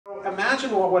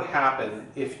imagine what would happen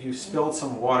if you spilled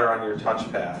some water on your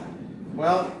touchpad.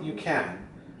 Well, you can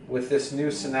with this new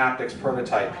Synaptics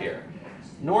prototype here.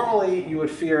 Normally, you would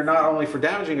fear not only for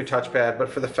damaging your touchpad, but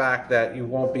for the fact that you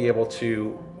won't be able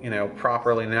to,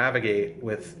 properly navigate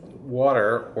with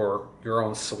water or your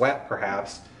own sweat,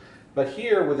 perhaps. But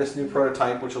here, with this new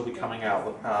prototype, which will be coming out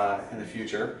in the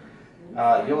future,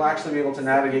 you'll actually be able to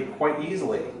navigate quite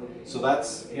easily. So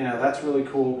that's really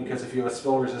cool, because if you have a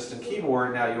spill-resistant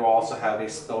keyboard, now you also have a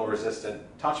spill-resistant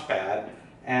touchpad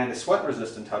and a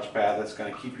sweat-resistant touchpad that's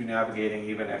going to keep you navigating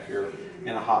even if you're in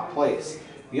a hot place.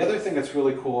 The other thing that's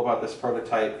really cool about this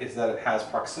prototype is that it has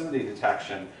proximity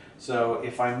detection. So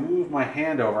if I move my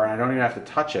hand over and I don't even have to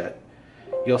touch it,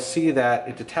 you'll see that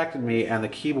it detected me and the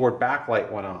keyboard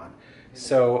backlight went on.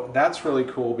 So that's really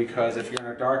cool, because if you're in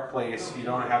a dark place, you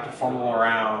don't have to fumble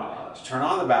around to turn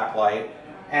on the backlight.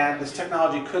 And this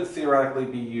technology could theoretically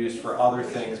be used for other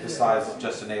things besides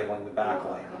just enabling the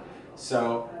backlight.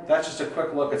 So that's just a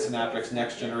quick look at Synaptics'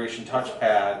 next generation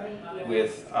touchpad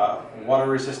with water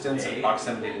resistance and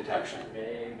proximity detection.